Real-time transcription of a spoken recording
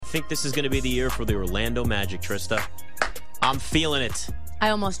think this is going to be the year for the Orlando Magic, Trista. I'm feeling it. I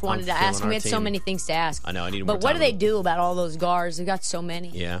almost wanted to ask him. We had so many things to ask. I know. I need more time. But what do they do about all those guards? They've got so many.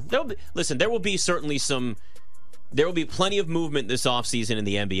 Yeah. There will be certainly some... There will be plenty of movement this offseason in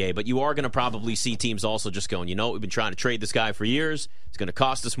the NBA, but you are going to probably see teams also just going, you know, we've been trying to trade this guy for years. It's going to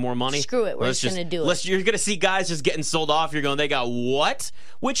cost us more money. Screw it. We're just going to do it. You're going to see guys just getting sold off. You're going, they got what?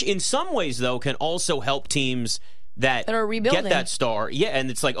 Which in some ways, though, can also help teams that are rebuilding. Get that star. Yeah, and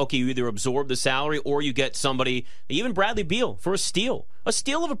it's like, okay, you either absorb the salary or you get somebody, even Bradley Beal, for a steal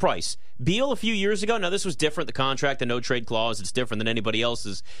of a price. Beal a few years ago, now this was different, the contract, the no-trade clause, it's different than anybody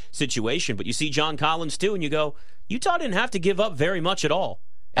else's situation, but you see John Collins, too, and you go, Utah didn't have to give up very much at all.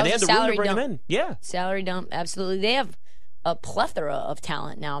 And they had the room to bring him in. Yeah. Salary dump, absolutely. They have a plethora of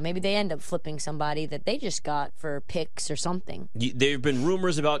talent now. Maybe they end up flipping somebody that they just got for picks or something. There have been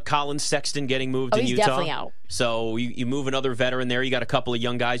rumors about Colin Sexton getting moved in he's Utah. Definitely out. So you move another veteran there. You got a couple of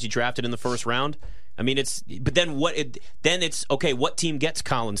young guys you drafted in the first round. I mean, but then it's okay. What team gets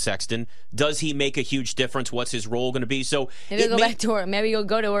Colin Sexton? Does he make a huge difference? What's his role going to be? So maybe you'll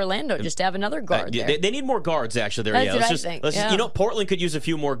go to Orlando just to have another guard there. They need more guards actually. There, That's what I think. You know, Portland could use a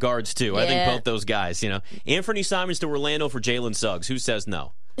few more guards too. Yeah. I think both those guys. You know, Anthony Simons to Orlando for Jalen Suggs. Who says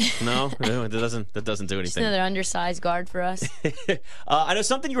no? No, that doesn't do anything. Just another undersized guard for us. I know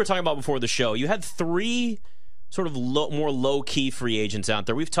something you were talking about before the show. You had three sort of more low-key free agents out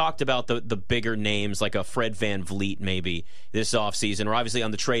there. We've talked about the bigger names like a Fred VanVleet maybe this offseason, or obviously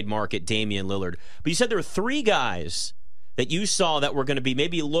on the trade market, Damian Lillard. But you said there were three guys that you saw that were going to be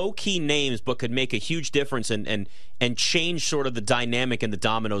maybe low-key names but could make a huge difference and change sort of the dynamic and the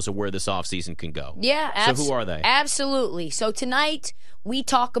dominoes of where this offseason can go. Yeah, so who are they? Absolutely. So tonight we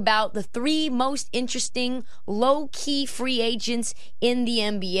talk about the three most interesting low-key free agents in the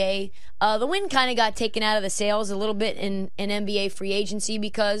NBA. The wind kind of got taken out of the sails a little bit in NBA free agency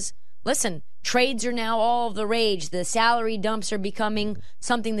because, listen, trades are now all of the rage. The salary dumps are becoming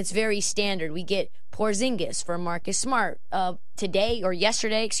something that's very standard. We get Porzingis for Marcus Smart. Yesterday,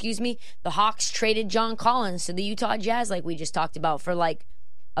 the Hawks traded John Collins to the Utah Jazz like we just talked about for like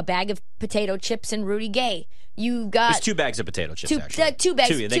a bag of potato chips and Rudy Gay. You've got... There's 2 bags of potato chips, actually. 2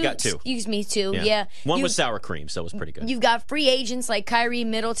 bags. They got 2. Excuse me, 2, yeah. One was sour cream, so it was pretty good. You've got free agents like Kyrie,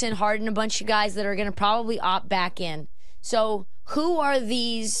 Middleton, Harden, a bunch of guys that are going to probably opt back in. So who are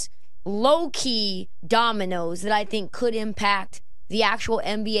these low-key dominoes that I think could impact the actual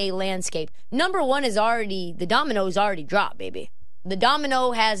NBA landscape? Number one is the domino's already dropped, baby. The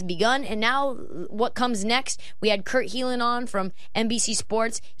domino has begun, and now what comes next? We had Kurt Heelan on from NBC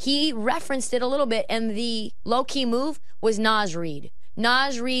Sports. He referenced it a little bit, and the low-key move was Naz Reid.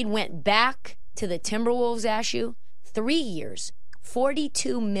 Naz Reid went back to the Timberwolves, Ashu, 3 years,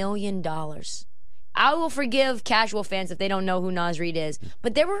 $42 million. I will forgive casual fans if they don't know who Naz Reid is,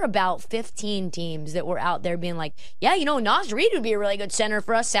 but there were about 15 teams that were out there being like, yeah, Naz Reid would be a really good center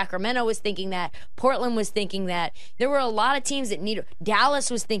for us. Sacramento was thinking that. Portland was thinking that. There were a lot of teams that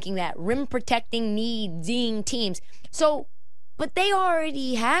Dallas was thinking that. Rim protecting, needing teams. So, but they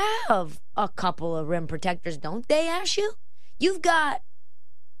already have a couple of rim protectors, don't they, Ashu? You've got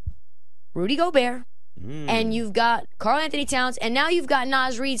Rudy Gobert, and you've got Karl Anthony Towns, and now you've got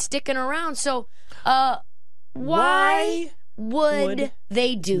Naz Reid sticking around. So, why would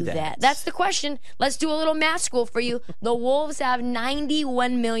they do that? That's the question. Let's do a little math school for you. The Wolves have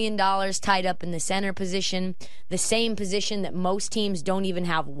 $91 million tied up in the center position, the same position that most teams don't even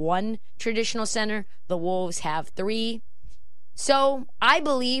have one traditional center. The Wolves have 3. So I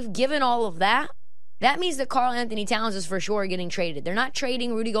believe, given all of that, that means that Karl Anthony Towns is for sure getting traded. They're not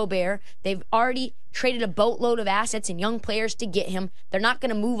trading Rudy Gobert. They've already traded a boatload of assets and young players to get him. They're not going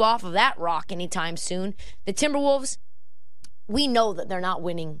to move off of that rock anytime soon. The Timberwolves, we know that they're not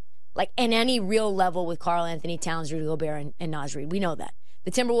winning like in any real level with Karl Anthony Towns, Rudy Gobert, and Naz Reid. We know that.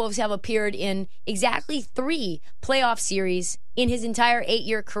 The Timberwolves have appeared in exactly 3 playoff series in his entire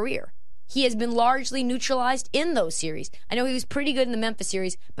 8-year career. He has been largely neutralized in those series. I know he was pretty good in the Memphis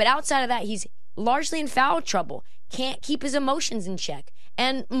series, but outside of that, he's largely in foul trouble, can't keep his emotions in check.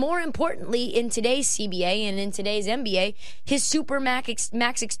 And more importantly, in today's CBA and in today's NBA, his super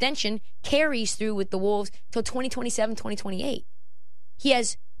max extension carries through with the Wolves till 2027, 2028. He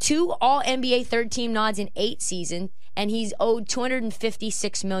has 2 All-NBA third-team nods in 8 seasons, and he's owed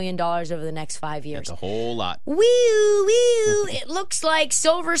 $256 million over the next 5 years. That's a whole lot. Woo, woo. It looks like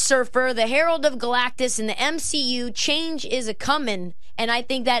Silver Surfer, the Herald of Galactus, and the MCU, change is a-coming, and I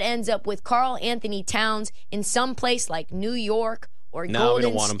think that ends up with Karl Anthony Towns in some place like New York or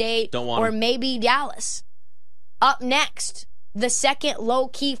Golden State or maybe Dallas. Up next, the second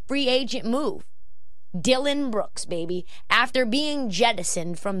low-key free agent move. Dillon Brooks, baby. After being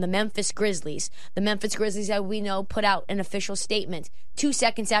jettisoned from the Memphis Grizzlies, as we know, put out an official statement 2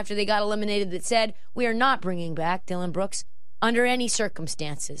 seconds after they got eliminated that said, we are not bringing back Dillon Brooks under any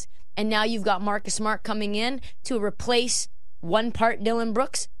circumstances. And now you've got Marcus Smart coming in to replace one part Dillon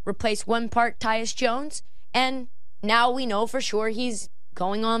Brooks, replace one part Tyus Jones, and now we know for sure he's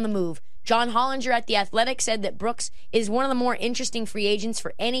going on the move. John Hollinger at The Athletic said that Brooks is one of the more interesting free agents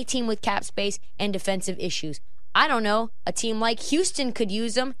for any team with cap space and defensive issues. I don't know, a team like Houston could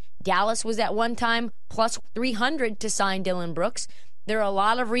use him. Dallas was at one time plus 300 to sign Dillon Brooks. There are a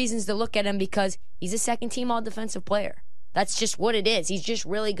lot of reasons to look at him because he's a second-team all-defensive player. That's just what it is. He's just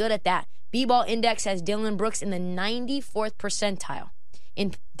really good at that. B-Ball Index has Dillon Brooks in the 94th percentile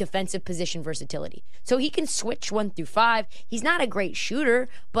in defensive position versatility. So he can switch 1 through 5. He's not a great shooter,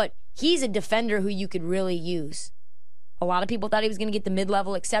 but he's a defender who you could really use. A lot of people thought he was going to get the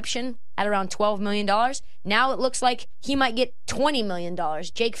mid-level exception at around $12 million. Now it looks like he might get $20 million.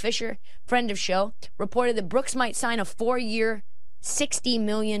 Jake Fisher, friend of show, reported that Brooks might sign a 4-year, $60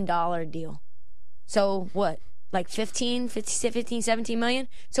 million deal. So what? Like 15, 17 million?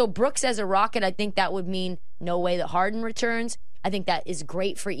 So Brooks as a Rocket, I think that would mean no way that Harden returns. I think that is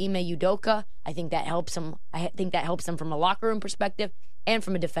great for Ime Udoka. I think that helps him. I think that helps him from a locker room perspective and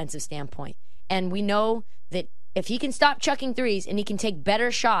from a defensive standpoint. And we know that if he can stop chucking threes and he can take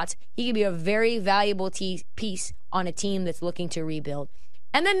better shots, he can be a very valuable piece on a team that's looking to rebuild.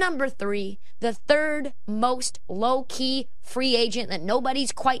 And then number 3, the third most low-key free agent that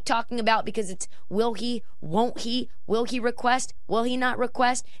nobody's quite talking about because it's will he, won't he, will he request, will he not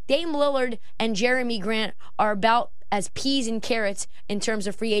request? Dame Lillard and Jeremy Grant are about as peas and carrots in terms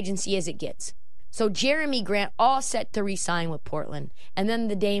of free agency as it gets. So Jeremy Grant all set to re-sign with Portland. And then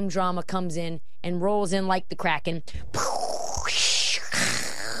the Dame drama comes in and rolls in like the Kraken.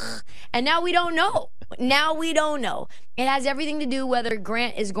 And now we don't know. It has everything to do whether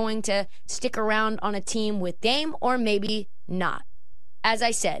Grant is going to stick around on a team with Dame or maybe not. As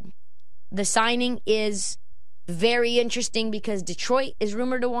I said, the signing is very interesting because Detroit is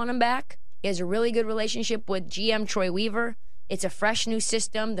rumored to want him back. He has a really good relationship with GM Troy Weaver. It's a fresh new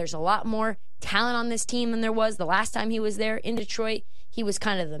system. There's a lot more talent on this team than there was the last time he was there in Detroit. He was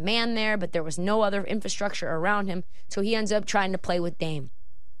kind of the man there, but there was no other infrastructure around him, so he ends up trying to play with Dame.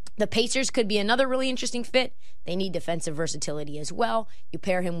 The Pacers could be another really interesting fit. They need defensive versatility as well. You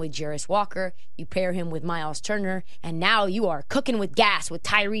pair him with Jarris Walker. You pair him with Miles Turner. And now you are cooking with gas with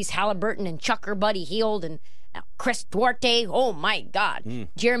Tyrese Halliburton and Chucker Buddy Hield and Chris Duarte. Oh, my God.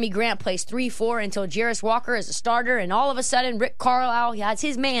 Jeremy Grant plays 3-4 until Jarris Walker is a starter. And all of a sudden, Rick Carlisle, has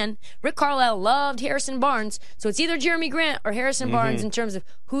his man. Rick Carlisle loved Harrison Barnes. So it's either Jeremy Grant or Harrison Barnes in terms of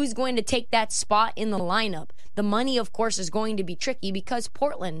who's going to take that spot in the lineup. The money, of course, is going to be tricky because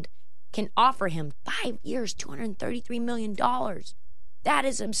Portland can offer him 5 years, $233 million. That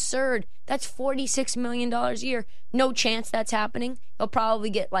is absurd. That's $46 million a year. No chance that's happening. He'll probably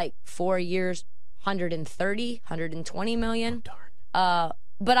get like 4 years, $120 million. Oh, darn.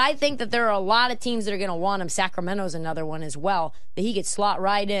 But I think that there are a lot of teams that are going to want him. Sacramento's another one as well, that he could slot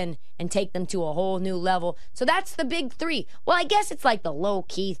right in and take them to a whole new level. So that's the big 3. Well, I guess it's like the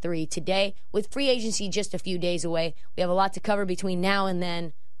low-key 3 today. With free agency just a few days away, we have a lot to cover between now and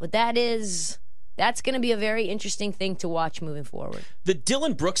then. But that's going to be a very interesting thing to watch moving forward. The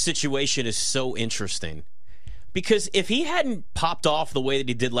Dillon Brooks situation is so interesting. Because if he hadn't popped off the way that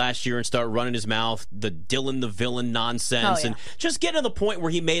he did last year and started running his mouth, the Dillon the villain nonsense, and just getting to the point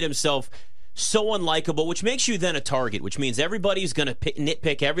where he made himself so unlikable, which makes you then a target, which means everybody's going to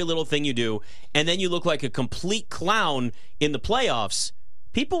nitpick every little thing you do, and then you look like a complete clown in the playoffs,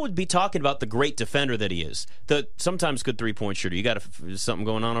 people would be talking about the great defender that he is. The sometimes good three-point shooter. You got something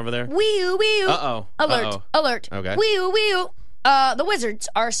going on over there? Wee-oo, wee-oo. Uh-oh. Alert. Okay. Wee-oo, wee-oo. The Wizards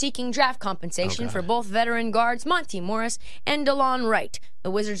are seeking draft compensation for both veteran guards Monty Morris and DeLon Wright.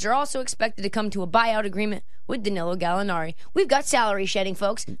 The Wizards are also expected to come to a buyout agreement with Danilo Gallinari. We've got salary shedding,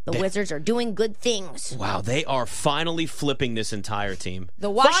 folks. The Wizards are doing good things. Wow, they are finally flipping this entire team.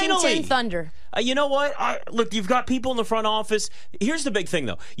 The Washington Thunder. You know what? Look, you've got people in the front office. Here's the big thing,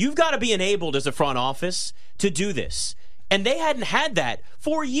 though. You've got to be enabled as a front office to do this. And they hadn't had that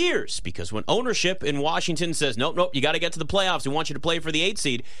for years because when ownership in Washington says, nope, you got to get to the playoffs, we want you to play for the 8th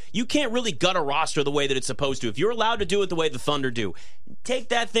seed, you can't really gut a roster the way that it's supposed to. If you're allowed to do it the way the Thunder do, take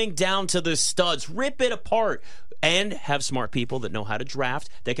that thing down to the studs, rip it apart, and have smart people that know how to draft,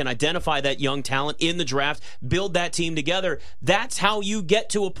 that can identify that young talent in the draft, build that team together. That's how you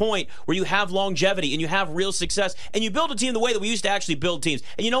get to a point where you have longevity and you have real success, and you build a team the way that we used to actually build teams.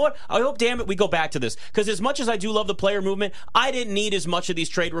 And you know what? I hope, damn it, we go back to this, because as much as I do love the player movement, movement. I didn't need as much of these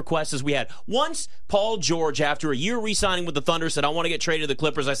trade requests as we had. Once Paul George, after a year re-signing with the Thunder, said, I want to get traded to the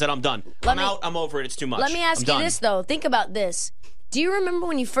Clippers, I said, I'm done. I'm out. I'm over it. It's too much. Let me ask you this, though. Think about this. Do you remember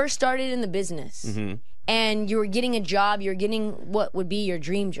when you first started in the business and you were getting a job, you're getting what would be your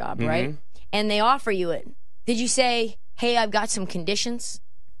dream job, right? And they offer you it. Did you say, hey, I've got some conditions?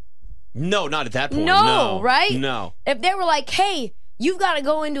 No, not at that point. No, right? No. If they were like, hey, you've got to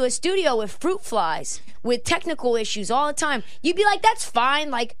go into a studio with fruit flies, with technical issues all the time, you'd be like, that's fine.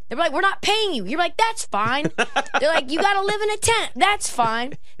 Like, they're like, we're not paying you. You're like, that's fine. They're like, you got to live in a tent. That's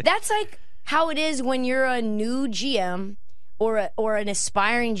fine. That's like how it is when you're a new GM or an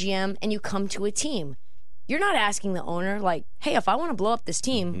aspiring GM and you come to a team. You're not asking the owner, like, hey, if I want to blow up this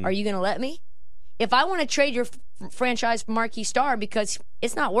team, are you going to let me? If I want to trade your franchise marquee star because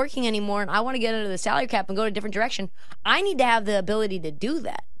it's not working anymore and I want to get under the salary cap and go a different direction, I need to have the ability to do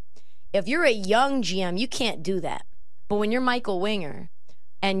that. If you're a young GM, you can't do that. But when you're Michael Winger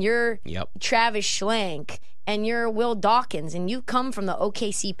and you're Travis Schlenk and you're Will Dawkins and you come from the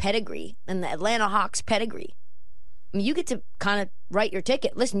OKC pedigree and the Atlanta Hawks pedigree, I mean, you get to kind of write your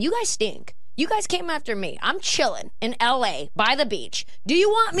ticket. Listen, you guys stink. You guys came after me. I'm chilling in L.A. by the beach. Do you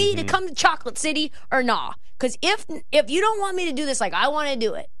want me to come to Chocolate City or nah? Because if you don't want me to do this like I want to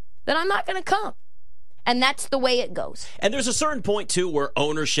do it, then I'm not going to come. And that's the way it goes. And there's a certain point, too, where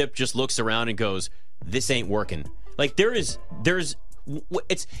ownership just looks around and goes, this ain't working. Like, it's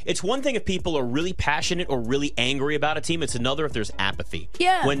one thing if people are really passionate or really angry about a team. It's another if there's apathy.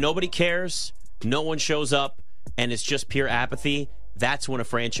 Yeah. When nobody cares, no one shows up, and it's just pure apathy, that's when a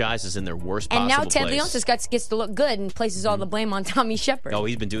franchise is in their worst possible place. And now Ted Leonsis gets to look good and places all the blame on Tommy Shepard. Oh,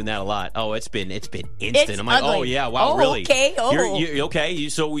 he's been doing that a lot. Oh, it's been instant. I'm like, oh yeah, wow, really? Okay. Oh, you're okay.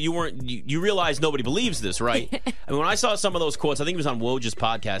 So you realize nobody believes this, right? And when I saw some of those quotes, I think it was on Woj's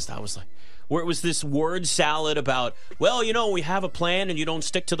podcast. I was like, where it was this word salad about, well, we have a plan and you don't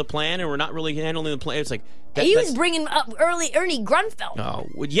stick to the plan and we're not really handling the plan. It's like he was bringing up early Ernie Grunfeld.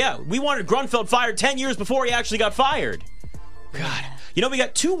 Oh, yeah, we wanted Grunfeld fired 10 years before he actually got fired. God. We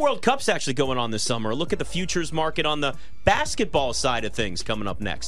got 2 World Cups actually going on this summer. Look at the futures market on the basketball side of things coming up next.